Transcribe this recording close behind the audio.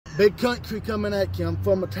Big country coming at you. I'm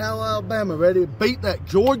from Mattel, Alabama, ready to beat that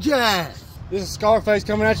Georgia ass. This is Scarface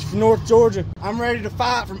coming at you from North Georgia. I'm ready to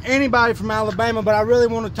fight from anybody from Alabama, but I really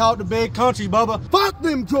want to talk to big country, Bubba. Fuck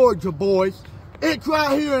them Georgia boys. It's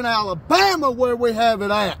right here in Alabama where we have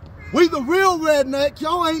it at. We the real rednecks,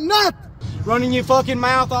 y'all ain't nothing. Running your fucking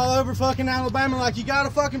mouth all over fucking Alabama like you got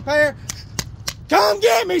a fucking pair. Come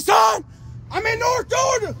get me, son! I'm in North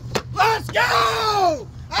Georgia! Let's go!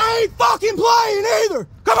 I ain't fucking playing either!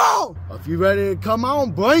 Come on! If you ready to come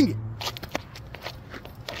on, bring it.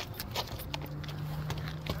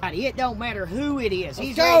 It don't matter who it is.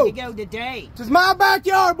 He's go. ready to go today. This is my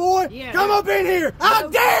backyard, boy! Yeah. Come up in here! I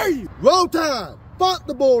dare you! Roll Tide. Fuck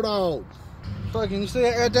the Bulldogs. Fucking, you see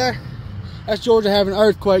that right there? That's Georgia having an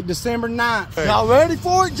earthquake December 9th. Hey. Y'all ready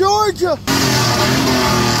for it, Georgia?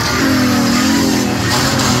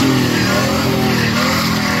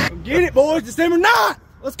 Get it, boys. December 9th.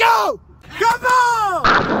 Let's go. Come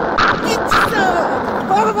on.